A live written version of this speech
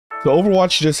So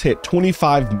Overwatch just hit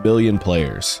 25 million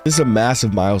players. This is a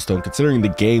massive milestone considering the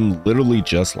game literally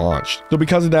just launched. So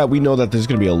because of that, we know that there's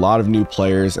going to be a lot of new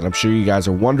players, and I'm sure you guys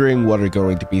are wondering what are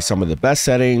going to be some of the best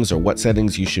settings or what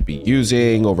settings you should be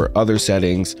using over other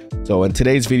settings. So in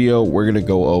today's video, we're going to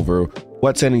go over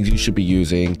what settings you should be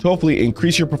using to hopefully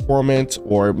increase your performance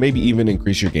or maybe even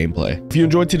increase your gameplay. If you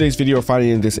enjoyed today's video or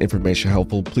finding this information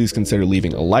helpful, please consider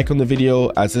leaving a like on the video,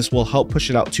 as this will help push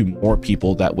it out to more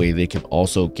people. That way they can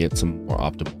also get some more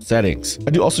optimal settings. I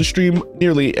do also stream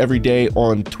nearly every day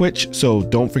on Twitch, so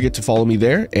don't forget to follow me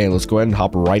there, and let's go ahead and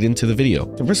hop right into the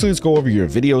video. So firstly, let's go over your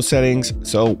video settings.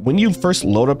 So when you first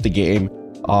load up the game,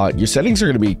 your settings are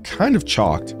going to be kind of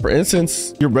chalked. For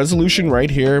instance, your resolution right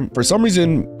here, for some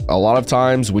reason, a lot of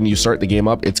times when you start the game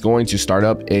up, it's going to start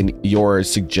up in your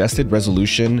suggested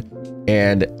resolution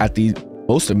and at the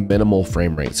most minimal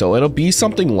frame rate. So it'll be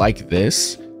something like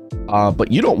this,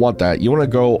 but you don't want that. You want to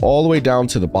go all the way down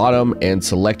to the bottom and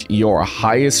select your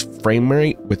highest frame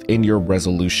rate within your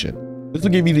resolution. This will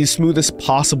give you the smoothest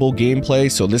possible gameplay,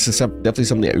 so this is definitely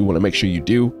something that you want to make sure you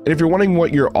do. And if you're wondering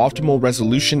what your optimal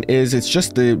resolution is, it's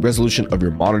just the resolution of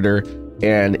your monitor,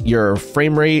 and your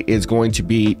frame rate is going to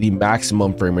be the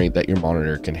maximum frame rate that your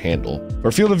monitor can handle.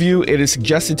 For field of view, it is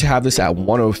suggested to have this at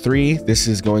 103. This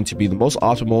is going to be the most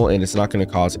optimal, and it's not going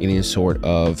to cause any sort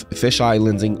of fisheye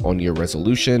lensing on your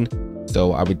resolution.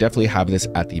 So I would definitely have this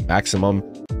at the maximum.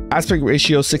 Aspect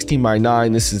ratio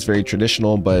 16:9. This is very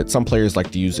traditional, but some players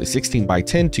like to use a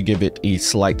 16:10 to give it a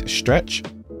slight stretch.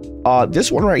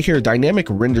 This one right here, dynamic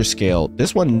render scale,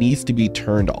 this one needs to be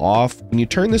turned off. When you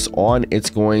turn this on, it's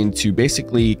going to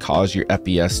basically cause your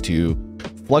FPS to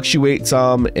fluctuate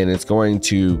some, and it's going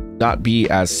to not be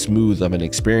as smooth of an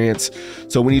experience.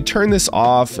 So when you turn this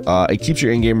off, it keeps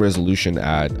your in-game resolution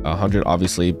at 100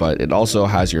 obviously, but it also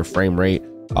has your frame rate,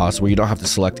 so where you don't have to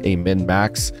select a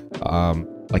min-max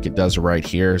like it does right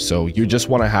here. So you just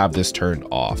want to have this turned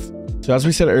off. So as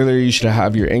we said earlier, you should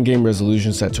have your in-game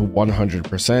resolution set to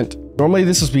 100%. Normally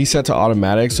this will be set to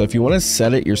automatic, so if you want to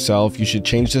set it yourself, you should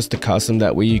change this to custom.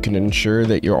 That way you can ensure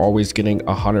that you're always getting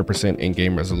 100%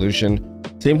 in-game resolution.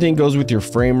 Same thing goes with your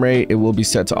frame rate. It will be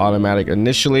set to automatic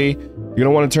initially. You're going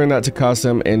to want to turn that to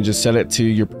custom and just set it to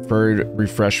your preferred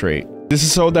refresh rate. This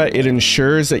is so that it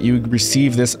ensures that you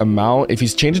receive this amount. If you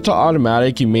change it to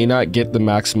automatic, you may not get the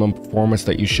maximum performance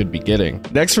that you should be getting.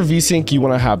 Next, for VSync, you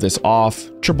want to have this off,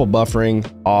 triple buffering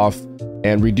off,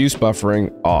 and reduce buffering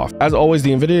off. As always,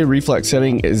 the NVIDIA reflex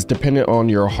setting is dependent on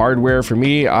your hardware. For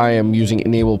me, I am using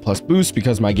enable plus boost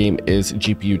because my game is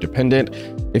GPU dependent.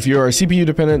 If you're CPU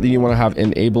dependent, then you want to have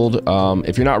enabled.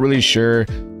 If you're not really sure,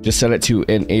 just set it to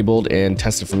enabled and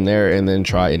test it from there, and then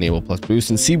try enable plus boost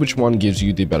and see which one gives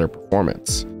you the better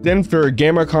performance. Then for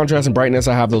gamma, contrast, and brightness,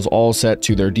 I have those all set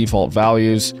to their default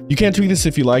values. You can tweak this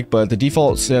if you like, but the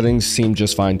default settings seem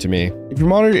just fine to me. If your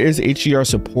monitor is HDR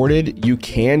supported, you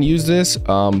can use this,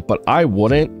 but I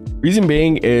wouldn't. Reason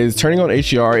being is turning on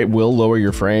HDR, it will lower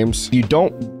your frames. You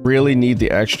don't really need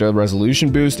the extra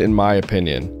resolution boost, in my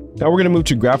opinion. Now we're going to move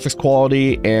to graphics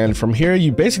quality, and from here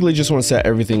you basically just want to set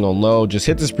everything on low. Just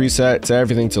hit this preset, set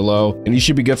everything to low, and you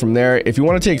should be good from there. If you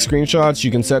want to take screenshots, you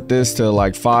can set this to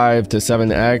like 5 to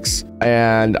 7x,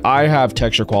 and I have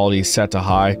texture quality set to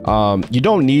high. You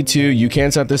don't need to. You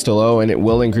can set this to low and it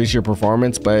will increase your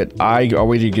performance, but I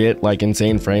already get like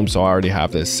insane frames, so I already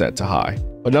have this set to high.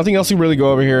 But nothing else to really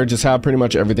go over here. Just have pretty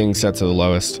much everything set to the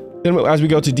lowest. Then as we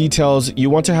go to details,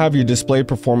 you want to have your display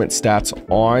performance stats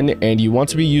on, and you want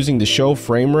to be using the show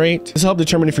frame rate. This will help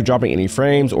determine if you're dropping any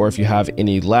frames or if you have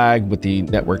any lag with the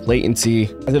network latency,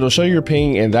 as it'll show your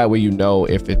ping, and that way you know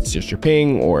if it's just your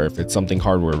ping or if it's something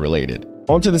hardware related.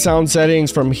 Onto the sound settings.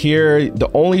 From here, the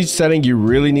only setting you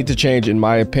really need to change, in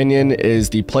my opinion, is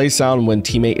the play sound when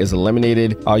teammate is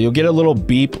eliminated. You'll get a little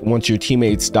beep once your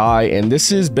teammates die, and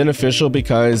this is beneficial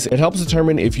because it helps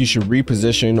determine if you should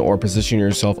reposition or position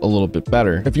yourself a little bit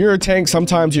better. If you're a tank,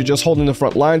 sometimes you're just holding the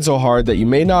front line so hard that you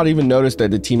may not even notice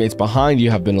that the teammates behind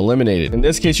you have been eliminated. In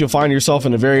this case, you'll find yourself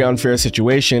in a very unfair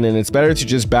situation, and it's better to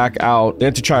just back out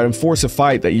than to try to force a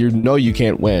fight that you know you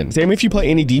can't win. Same if you play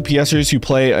any DPSers who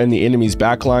play in the enemy's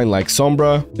backline like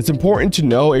Sombra. It's important to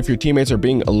know if your teammates are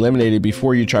being eliminated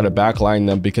before you try to backline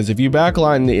them, because if you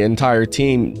backline the entire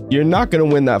team, you're not going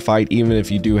to win that fight even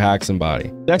if you do hack somebody.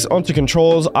 Next, onto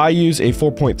controls. I use a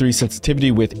 4.3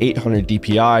 sensitivity with 800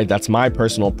 DPI. That's my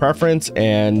personal preference,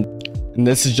 and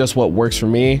this is just what works for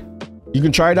me. You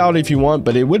can try it out if you want,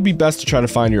 but it would be best to try to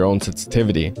find your own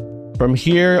sensitivity. From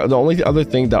here, the only other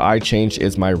thing that I changed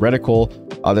is my reticle.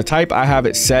 The type, I have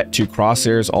it set to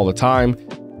crosshairs all the time.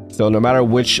 So no matter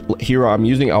which hero I'm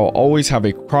using, I'll always have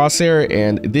a crosshair,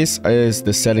 and this is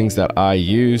the settings that I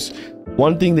use.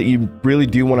 One thing that you really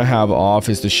do want to have off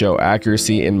is to show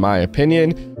accuracy, in my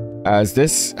opinion, as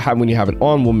this, when you have it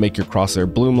on, will make your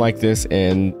crosshair bloom like this,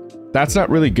 and that's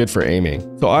not really good for aiming.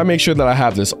 So I make sure that I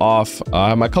have this off.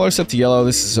 My color set to yellow.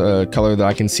 This is a color that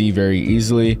I can see very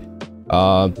easily.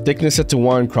 Thickness set to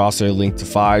 1, crosshair length to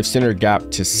 5, center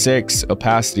gap to 6,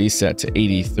 opacity set to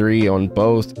 83 on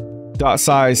both. Dot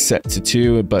size set to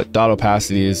 2, but dot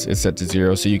opacity is set to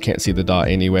 0, so you can't see the dot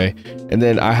anyway. And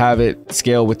then I have it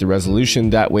scale with the resolution,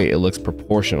 that way it looks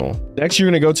proportional. Next, you're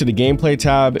going to go to the gameplay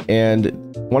tab, and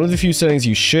one of the few settings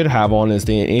you should have on is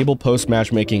the enable post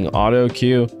matchmaking auto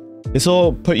queue. This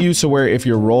will put you so where if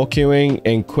you're role queuing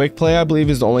and quick play, I believe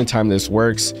is the only time this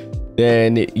works,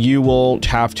 then you won't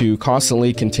have to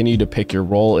constantly continue to pick your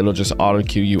role. It'll just auto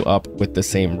queue you up with the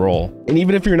same role. And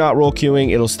even if you're not role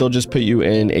queuing, it'll still just put you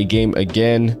in a game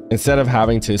again instead of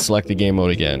having to select the game mode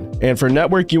again. And for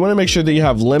network, you want to make sure that you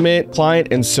have limit client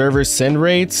and server send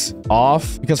rates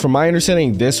off, because from my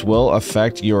understanding, this will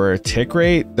affect your tick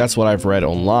rate. That's what I've read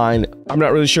online. I'm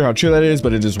not really sure how true that is,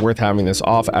 but it is worth having this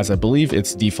off, as I believe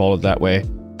it's defaulted that way.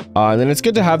 And then it's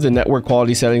good to have the network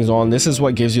quality settings on. This is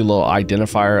what gives you a little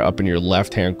identifier up in your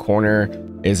left hand corner,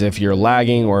 is if you're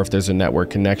lagging or if there's a network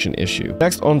connection issue.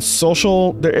 Next, on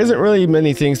social, there isn't really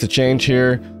many things to change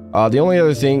here. The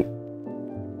only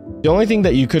thing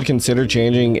that you could consider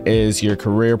changing is your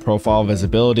career profile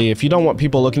visibility. If you don't want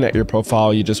people looking at your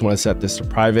profile, you just want to set this to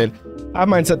private. I have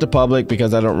mine set to public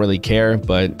because I don't really care,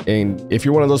 but if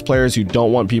you're one of those players who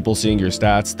don't want people seeing your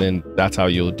stats, then that's how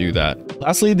you'll do that.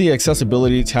 Lastly, the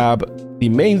accessibility tab. The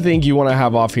main thing you want to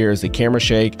have off here is the camera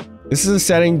shake. This is a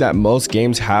setting that most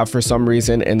games have for some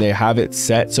reason, and they have it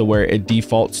set so where it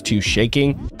defaults to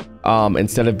shaking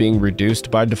instead of being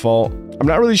reduced by default. I'm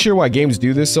not really sure why games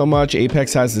do this so much.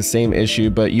 Apex has the same issue,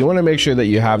 but you want to make sure that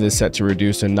you have this set to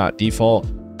reduce and not default,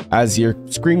 as your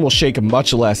screen will shake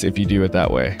much less if you do it that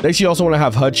way. Next, you also want to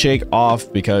have HUD shake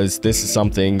off, because this is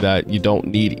something that you don't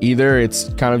need either.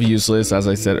 It's kind of useless, as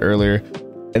I said earlier.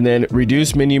 And then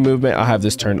reduce menu movement, I have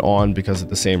this turned on because of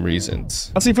the same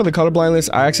reasons. Lastly, for the color blindness,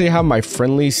 I actually have my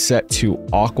friendly set to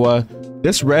aqua.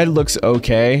 This red looks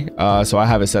okay, so I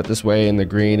have it set this way, in the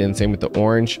green, and same with the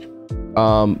orange.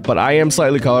 But I am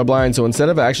slightly colorblind, so instead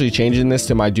of actually changing this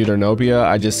to my deuteranopia,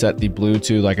 I just set the blue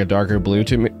to like a darker blue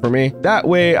for me. That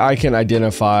way I can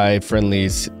identify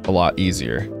friendlies a lot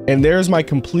easier. And there's my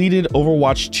completed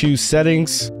Overwatch 2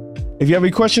 settings. If you have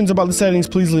any questions about the settings,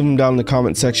 please leave them down in the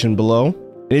comment section below.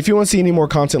 And if you want to see any more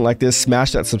content like this,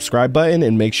 smash that subscribe button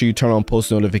and make sure you turn on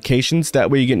post notifications.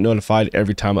 That way you get notified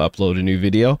every time I upload a new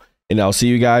video. And I'll see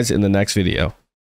you guys in the next video.